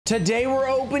Today we're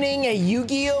opening a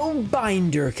Yu-Gi-Oh!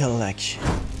 Binder collection.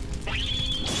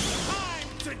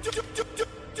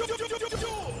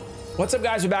 What's up,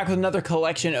 guys? We're back with another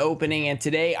collection opening, and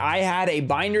today I had a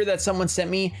binder that someone sent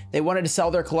me. They wanted to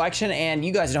sell their collection, and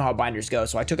you guys know how binders go,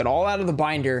 so I took it all out of the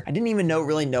binder. I didn't even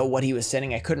really know what he was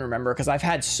sending. I couldn't remember because I've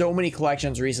had so many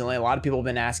collections recently. A lot of people have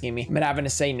been asking me. I've been having to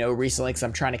say no recently because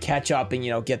I'm trying to catch up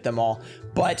and, get them all.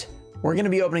 But we're going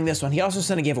to be opening this one. He also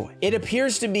sent a giveaway. It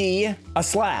appears to be a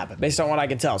slab based on what I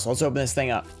can tell, so let's open this thing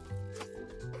up.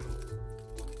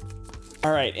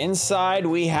 All right, inside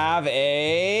we have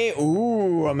a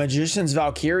Magician's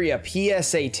Valkyria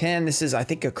PSA 10. This is, I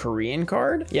think, a Korean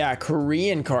card. Yeah,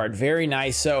 Korean card. Very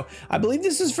nice. So I believe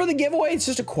this is for the giveaway. It's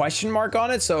just a question mark on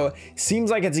it, so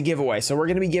seems like it's a giveaway. So we're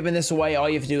going to be giving this away. All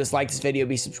you have to do is like this video,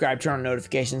 be subscribed, turn on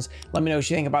notifications. Let me know what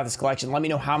you think about this collection. Let me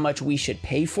know how much we should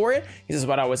pay for it. This is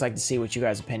what I always like to see what you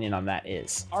guys' opinion on that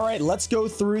is. All right, let's go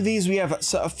through these. We have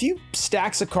a few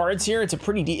stacks of cards here. It's a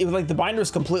pretty like the binder is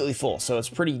completely full, so it's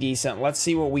pretty decent. Let's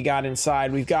see what we got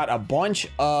inside. We've got a bunch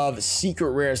of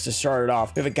secret rares to start it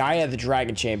off. We have a Gaia the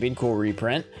Dragon Champion, cool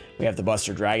reprint. We have the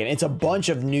Buster Dragon. It's a bunch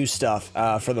of new stuff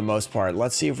for the most part.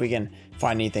 Let's see if we can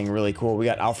find anything really cool. We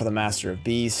got Alpha the Master of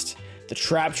Beast. The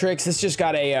Trap Tricks, this just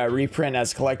got a reprint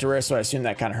as collector rare, so I assume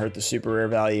that kind of hurt the super rare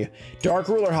value. Dark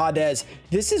Ruler Hades,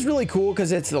 this is really cool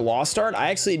because it's the Lost Art. I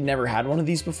actually never had one of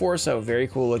these before, so very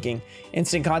cool looking.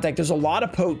 Instant Contact, there's a lot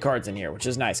of Pote cards in here, which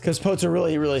is nice because Pote's a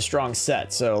really strong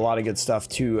set, so a lot of good stuff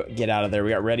to get out of there. We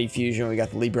got Ready Fusion, we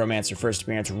got the Libromancer first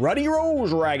appearance, Ruddy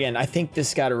Rose Dragon. I think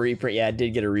this got a reprint. Yeah, it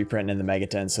did get a reprint in the Mega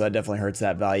 10, so that definitely hurts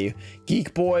that value.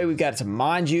 Geek Boy, we've got some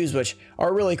Manjus, which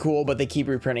are really cool, but they keep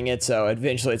reprinting it, so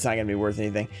eventually it's not going to be worth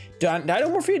anything.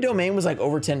 Didomorphia Domain was like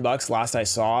over 10 bucks last I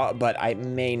saw, but I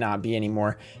may not be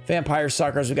anymore. Vampire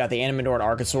Suckers, we got the Animador and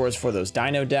Archosaurs for those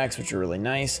Dino decks, which are really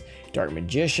nice. Dark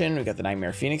Magician, we got the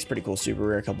Nightmare Phoenix, pretty cool super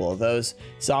rare, a couple of those.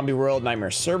 Zombie World,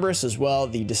 Nightmare Cerberus as well.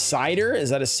 The Decider,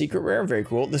 is that a secret rare? Very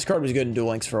cool. This card was good in Duel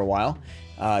Links for a while.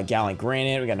 Gallant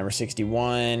Granite, we got number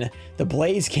 61. The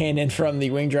Blaze Cannon from the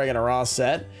Winged Dragon Raw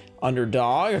set.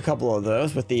 Underdog, a couple of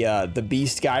those with the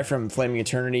Beast guy from Flaming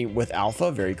Eternity with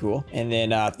Alpha, very cool. And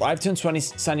then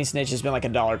 5/20 Sunny Snitch has been like a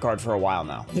dollar card for a while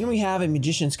now. Then we have a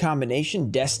Magician's Combination,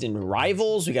 Destined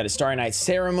Rivals. We got a Starry Night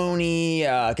Ceremony,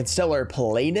 Constellar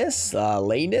Palladius,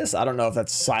 I don't know if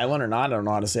that's silent or not. I don't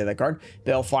know how to say that card.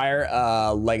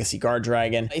 Balefire, Legacy Guard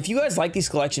Dragon. If you guys like these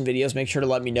collection videos, make sure to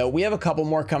let me know. We have a couple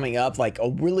more coming up, like a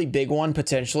really big one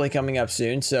potentially coming up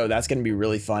soon. So that's going to be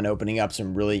really fun, opening up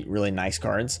some really nice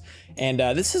cards. And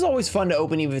this is always fun to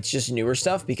open, even if it's just newer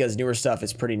stuff, because newer stuff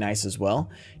is pretty nice as well.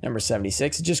 Number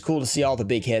 76. It's just cool to see all the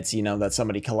big hits, that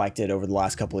somebody collected over the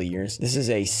last couple of years. This is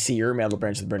a Seer, Metal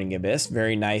Branch of the Burning Abyss.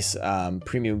 Very nice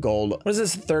premium gold. What is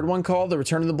this third one called? The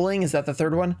Return of the Bling? Is that the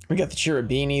third one? We got the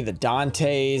Cherubini, the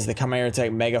Dantes, the Chimera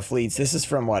Tech Mega Fleets. This is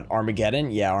from what?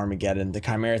 Armageddon? Yeah, Armageddon. The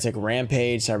Chimera Tech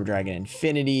Rampage, Cyber Dragon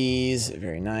Infinities.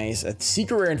 Very nice. A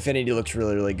Secret Rare Infinity looks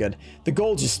really good. The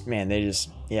gold just, man, they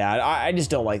just... Yeah, I just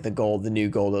don't like the gold, the new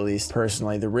gold at least,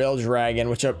 personally. The Rail Dragon,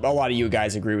 which a lot of you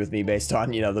guys agree with me based on,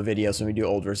 the videos when we do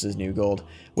old versus new gold.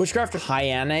 Witchcraft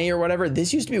Hyane or whatever.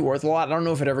 This used to be worth a lot. I don't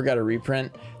know if it ever got a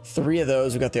reprint. 3 of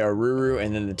those. We got the Aruru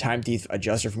and then the Time Thief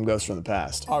Adjuster from Ghosts from the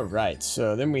Past. All right,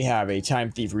 so then we have a Time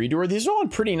Thief Redoer. These are all in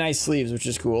pretty nice sleeves, which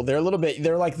is cool. They're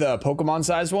they're like the Pokemon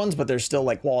sized ones, but they're still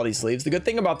like quality sleeves. The good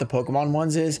thing about the Pokemon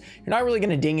ones is you're not really going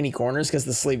to ding any corners because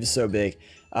the sleeve is so big.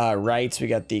 Rights, we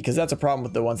got because that's a problem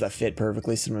with the ones that fit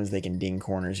perfectly. Sometimes they can ding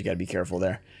corners. You got to be careful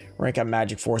there. Rank up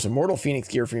Magic Force, Immortal Phoenix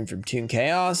Gearframe from Toon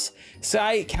Chaos,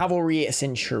 Psy Cavalry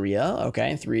Centuria.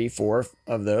 Okay, 3-4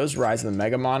 of those. Rise of the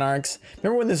Mega Monarchs.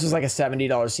 Remember when this was like a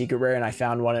 $70 secret rare and I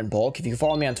found one in bulk? If you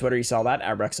follow me on Twitter, you saw that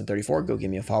at Rexon34. Go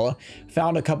give me a follow.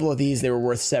 Found a couple of these. They were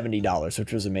worth $70,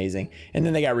 which was amazing. And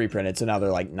then they got reprinted, so now they're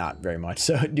like not very much.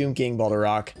 So Doom King,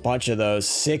 Balderrock, bunch of those,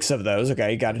 6 of those.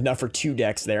 Okay, you got enough for 2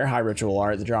 decks there. High Ritual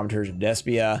Art, the Dramaturge of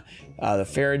Despia, the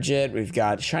Farragut. We've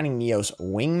got Shining Neos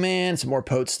Wingman, some more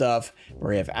Pote stuff.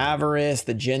 We have Avarice,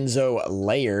 the Genzo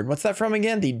Layered. What's that from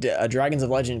again? The Dragons of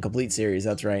Legend Complete Series.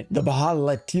 That's right. The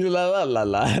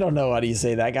Bahalatula. I don't know how do you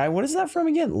say that guy. What is that from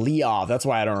again? Leov. That's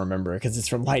why I don't remember, because it's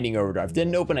from Lightning Overdrive.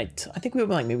 Didn't open it. I think we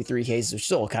opened like maybe 3 cases, which is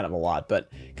still kind of a lot,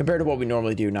 but compared to what we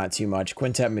normally do, not too much.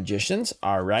 Quintet Magicians.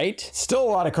 All right. Still a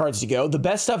lot of cards to go. The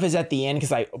best stuff is at the end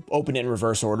because I opened it in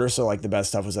reverse order. So like the best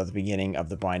stuff was at the beginning of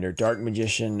the binder. Dark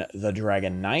Magician, the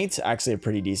Dragon Knight. Actually a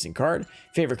pretty decent card.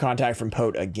 Favorite Contact from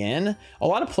Pote again. A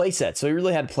lot of play sets. So we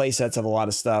really had play sets of a lot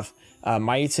of stuff.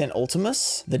 Maiten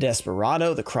Ultimus, the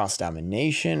Desperado, the Cross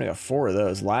Domination. We got 4 of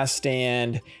those. Last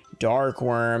Stand, Dark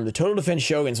Worm, the Total Defense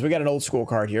Shogun. So we got an old school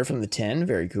card here from the 10.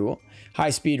 Very cool.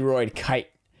 High Speed Roid,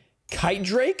 Kite Kite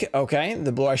Drake, okay,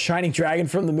 the blue shining dragon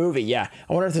from the movie. Yeah,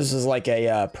 I wonder if this is like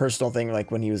a personal thing, like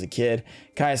when he was a kid.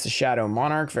 Caius the Shadow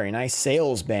Monarch, very nice.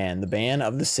 Sails Band, the band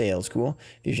of the sails, cool.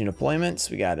 Fusion deployments,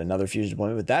 we got another fusion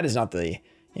deployment, but that is not the,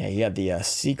 yeah, you have the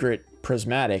secret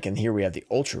prismatic, and here we have the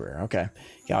ultra rare. Okay,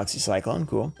 Galaxy Cyclone,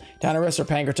 cool. Down to rest are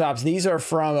Pankratops. These are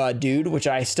from Dude, which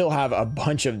I still have a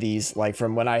bunch of these, like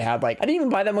from when I had like, I didn't even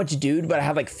buy that much Dude, but I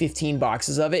had like 15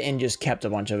 boxes of it and just kept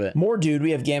a bunch of it. More Dude,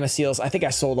 we have Gamma Seals. I think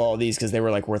I sold all of these because they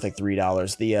were like worth like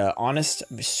 $3. The Honest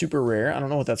super rare, I don't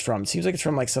know what that's from. It seems like it's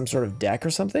from like some sort of deck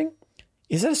or something.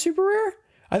 Is that a super rare?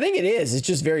 I think it is. It's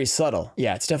just very subtle.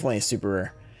 Yeah, it's definitely a super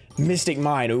rare. Mystic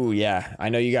Mine. Ooh, yeah. I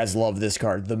know you guys love this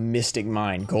card. The Mystic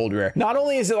Mine, gold rare. Not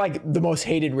only is it like the most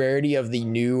hated rarity of the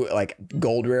new like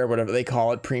gold rare, whatever they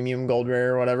call it, premium gold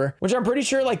rare or whatever, which I'm pretty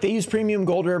sure like they used premium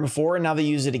gold rare before and now they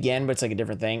use it again, but it's like a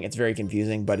different thing. It's very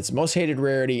confusing, but it's most hated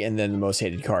rarity and then the most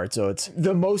hated card. So it's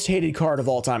the most hated card of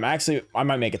all time. Actually, I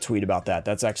might make a tweet about that.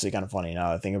 That's actually kind of funny now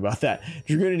that I think about that.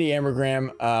 Dragoonity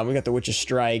Ambergram. We got the Witch's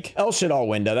Strike. El Shaddai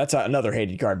Window. That's another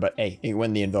hated card, but hey, it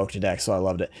win the Invoked deck, so I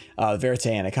loved it. Verite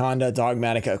Anaconda,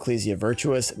 Dogmatica Ecclesia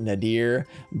Virtuous, Nadir,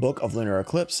 Book of Lunar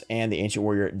Eclipse, and the Ancient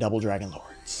Warrior Double Dragon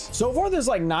Lords. So far, there's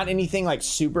like not anything like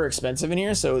super expensive in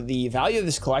here, so the value of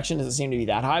this collection doesn't seem to be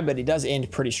that high, but it does end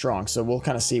pretty strong, so we'll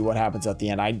kind of see what happens at the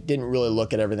end. I didn't really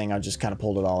look at everything, I just kind of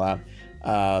pulled it all out.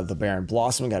 The Baron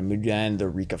Blossom, got Mudan, the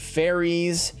Rika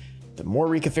Fairies, the more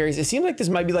Rika Fairies. It seems like this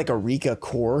might be like a Rika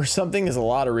core or something. There's a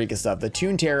lot of Rika stuff. The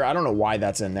Toon Terror, I don't know why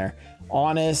that's in there.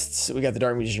 Honests, we got the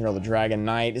Dark Magician Girl, the Dragon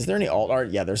Knight. Is there any alt art?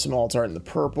 Yeah, there's some alt art in the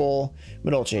purple.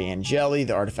 Medolce Angeli,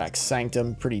 the Artifact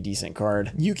Sanctum, pretty decent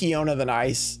card. Yugioh the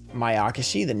Nice,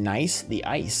 Mayakashi, the Nice, the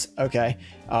Ice. Okay,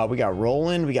 we got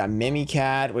Roland, we got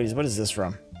Mimicat. Wait, what is this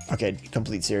from? Okay,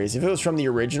 complete series. If it was from the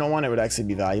original one, it would actually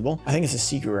be valuable. I think it's a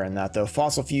secret rare in that though.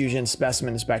 Fossil Fusion,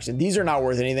 Specimen Inspection. These are not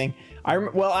worth anything.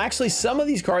 Well, actually, some of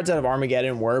these cards out of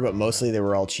Armageddon were, but mostly they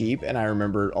were all cheap, and I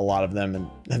remember a lot of them,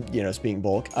 and you know, being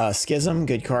bulk. Schism,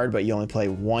 good card, but you only play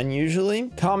one usually.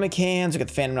 Comic Hands, we got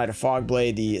the Phantom Knight of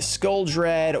Fogblade, the Skull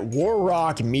Dread, War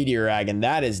Rock, Meteor Dragon.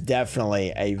 That is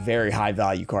definitely a very high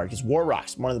value card because War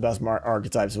Rock's one of the best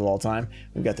archetypes of all time.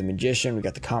 We've got the Magician, we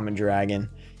got the Common Dragon.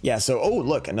 Yeah, so, oh,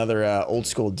 look, another old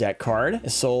school deck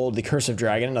card. Sold the Curse of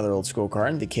Dragon, another old school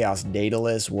card. The Chaos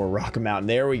Daedalus, War Rock Mountain.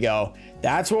 There we go.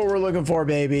 That's what we're looking for,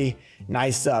 baby.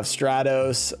 Nice stuff.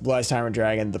 Stratos, Blue Eyes Tyrant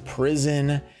Dragon, the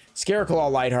Prison,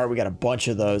 Scareclaw Lightheart. We got a bunch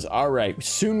of those. All right,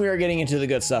 soon we are getting into the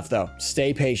good stuff, though.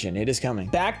 Stay patient. It is coming.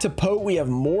 Back to Pote. We have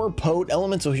more Pote.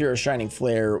 Elemental Hero, Shining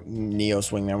Flare, Neo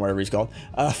Swingman, whatever he's called.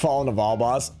 Fallen of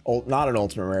Alboss. Not an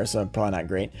ultimate rare, so probably not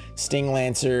great. Sting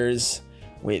Lancers.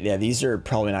 Wait, yeah, these are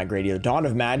probably not great either. Dawn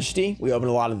of Majesty, we opened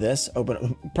a lot of this.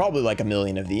 Open probably like a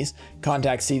million of these.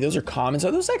 Contact C, those are commons.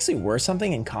 Are those actually worth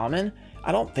something in common?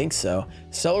 I don't think so.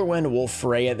 Stellar Wind, Wolf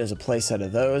Freya, there's a playset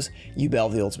of those.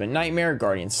 Yubel, the Ultimate Nightmare,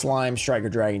 Guardian Slime, Striker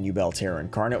Dragon, Yubel, Terror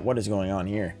Incarnate. What is going on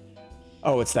here?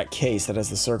 Oh, it's that case that has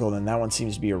the circle, then that one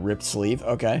seems to be a ripped sleeve.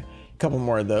 Okay. Couple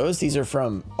more of those. These are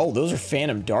from, oh, those are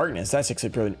Phantom Darkness. That's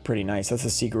actually pretty nice. That's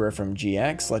a secret rare from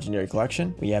GX Legendary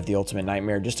Collection. We have the Ultimate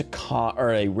Nightmare, just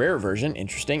a rare version,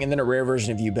 interesting, and then a rare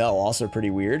version of Yubel, also pretty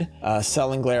weird.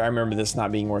 Selling Glare, I remember this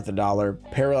not being worth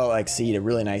 $1. Parallel Exceed, a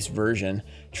really nice version.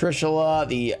 Trishula,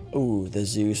 the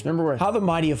Zeus. Remember How the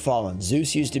Mighty Have Fallen.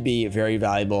 Zeus used to be very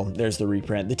valuable. There's the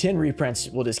reprint. The 10 reprints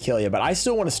will just kill you, but I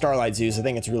still want a Starlight Zeus. I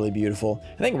think it's really beautiful.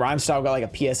 I think Rhyme Style got like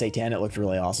a PSA 10. It looked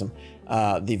really awesome.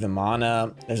 The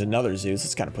Vimana, there's another Zeus.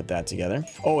 Let's kind of put that together.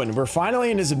 Oh, and we're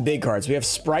finally into some big cards. We have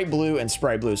Sprite Blue and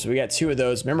Sprite Blue. So we got two of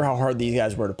those. Remember how hard these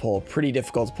guys were to pull. Pretty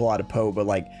difficult to pull out of Poe, but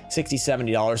like $60,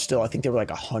 $70 still. I think they were like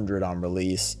 100 on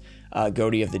release.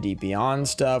 Goatee of the Deep Beyond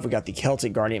stuff. We got the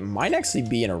Celtic Guardian. Might actually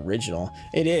be an original.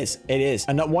 It is.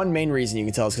 And one main reason you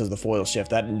can tell is because of the foil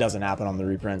shift. That doesn't happen on the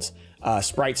reprints.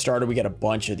 Sprite Starter, we got a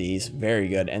bunch of these. Very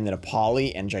good. And then a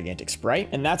Poly and Gigantic Sprite.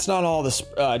 And that's not all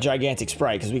the Gigantic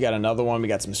Sprite, because we got another one. We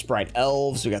got some Sprite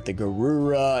Elves. We got the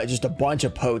Garura. Just a bunch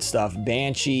of Pote stuff.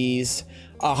 Banshees.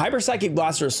 Hyper Psychic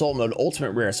Blaster Assault Mode,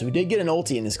 Ultimate Rare. So we did get an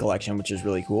ulti in this collection, which is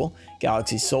really cool.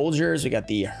 Galaxy Soldiers. We got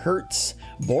the Hertz.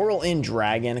 Boral in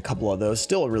Dragon, a couple of those.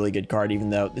 Still a really good card,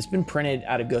 even though it's been printed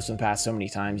out of Ghost in the Past so many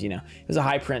times, you know. It was a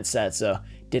high print set, so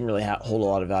didn't really hold a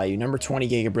lot of value. Number 20,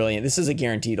 Giga Brilliant. This is a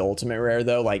guaranteed ultimate rare,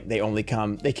 though. Like, they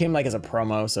came like as a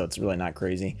promo, so it's really not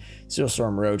crazy. Steel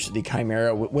Storm Roach, the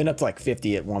Chimera, went up to like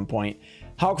 50 at one point.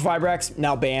 Hulk Vibrax,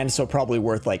 now banned, so probably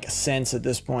worth like cents at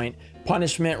this point.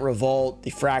 Punishment, Revolt, the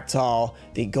Fractal,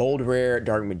 the Gold Rare,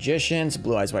 Dark Magicians,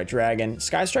 Blue Eyes White Dragon,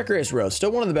 Sky Striker Ace Rose,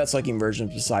 still one of the best looking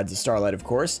versions besides the Starlight, of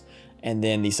course, and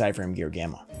then the Cypher Gear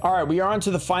Gamma. All right, we are on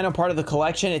to the final part of the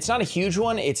collection. It's not a huge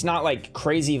one. It's not like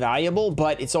crazy valuable,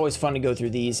 but it's always fun to go through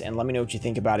these, and let me know what you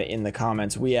think about it in the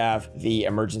comments. We have the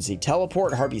Emergency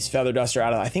Teleport, Harpy's Feather Duster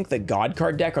out of, I think, the God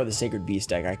card deck or the Sacred Beast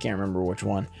deck. I can't remember which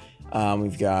one.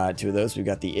 We've got 2 of those. We've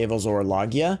got the Evilzor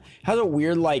Lagia. Has a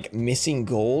weird like missing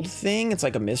gold thing. It's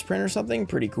like a misprint or something.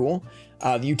 Pretty cool.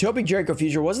 The Utopic Draco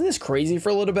Future. Wasn't this crazy for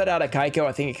a little bit out of Kaiko?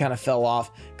 I think it kind of fell off.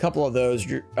 A couple of those.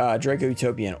 Draco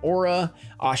Utopian Aura.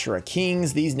 Ashura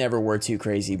Kings. These never were too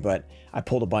crazy, but I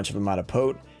pulled a bunch of them out of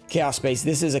Pote. Chaos Space,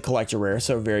 this is a collector rare,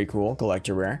 so very cool,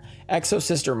 collector rare. Exo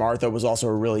Sister Martha was also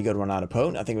a really good one out of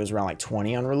Pote. I think it was around like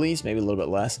 20 on release, maybe a little bit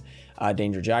less.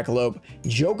 Danger Jackalope.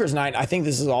 Joker's Knight, I think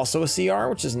this is also a CR,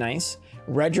 which is nice.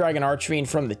 Red Dragon Archfiend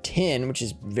from the tin, which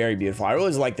is very beautiful. I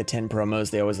always like the tin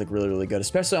promos. They always look really, really good,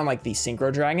 especially on like the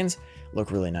Synchro Dragons.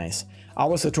 Look really nice.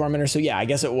 Obelisk the Tormentor, so yeah, I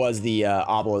guess it was the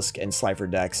Obelisk and Slifer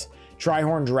decks.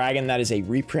 Trihorn Dragon, that is a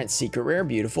reprint secret rare,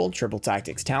 beautiful. Triple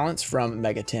Tactics Talents from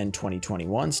Mega 10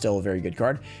 2021, still a very good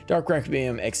card. Dark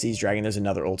Requiem Xyz Dragon, there's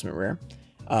another ultimate rare.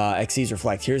 Xyz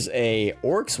Reflect, here's a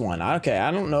Orcs one. Okay,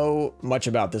 I don't know much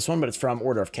about this one, but it's from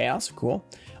Order of Chaos, cool.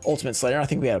 Ultimate Slayer, I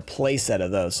think we had a play set of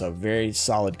those, so very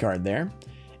solid card there.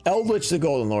 Eldritch the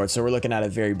Golden Lord, so we're looking at a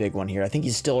very big one here. I think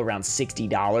he's still around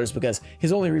 $60 because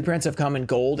his only reprints have come in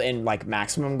gold and like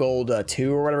maximum gold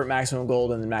 2 or whatever, maximum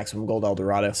gold and then maximum gold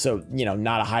Eldorado. So, you know,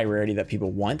 not a high rarity that people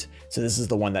want. So this is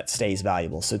the one that stays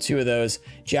valuable. So 2 of those.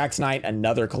 Jack's Knight,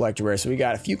 another collector rare. So we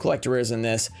got a few collector rares in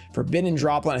this. Forbidden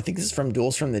Droplet, I think this is from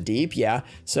Duels from the Deep. Yeah.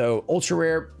 So ultra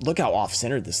rare, look how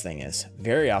off-centered this thing is.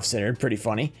 Very off-centered, pretty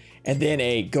funny. And then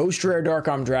a Ghost Rare Dark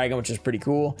Arm Dragon, which is pretty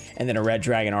cool. And then a Red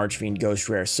Dragon Archfiend Ghost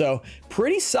Rare. So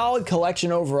pretty solid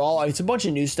collection overall. It's a bunch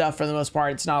of new stuff for the most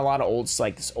part. It's not a lot of old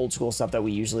school stuff that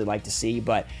we usually like to see,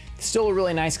 but still a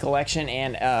really nice collection,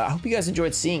 and I hope you guys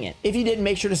enjoyed seeing it. If you did,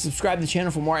 make sure to subscribe to the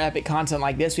channel for more epic content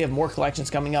like this. We have more collections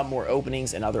coming up, more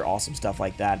openings, and other awesome stuff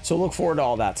like that. So look forward to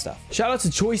all that stuff. Shout out to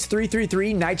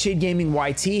Choice333, Nightshade Gaming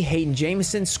YT, Hayden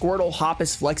Jameson, Squirtle,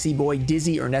 Hoppus, Flexi Boy,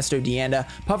 Dizzy, Ernesto Deanda,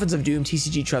 Puffins of Doom,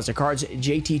 TCG Trusted Cards,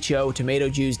 JT Cho, Tomato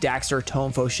Juice, Daxter,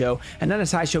 Tomefo Show, Anana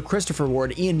Tai Show, Christopher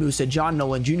Ward, Ian Musa, John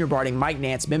Nolan, Junior Barding, Mike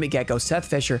Nance, Mimic Gecko, Seth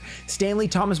Fisher, Stanley,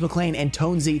 Thomas McLean, and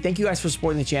Tone Z. Thank you guys for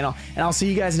supporting the channel, and I'll see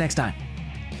you guys next time.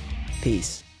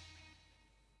 Peace.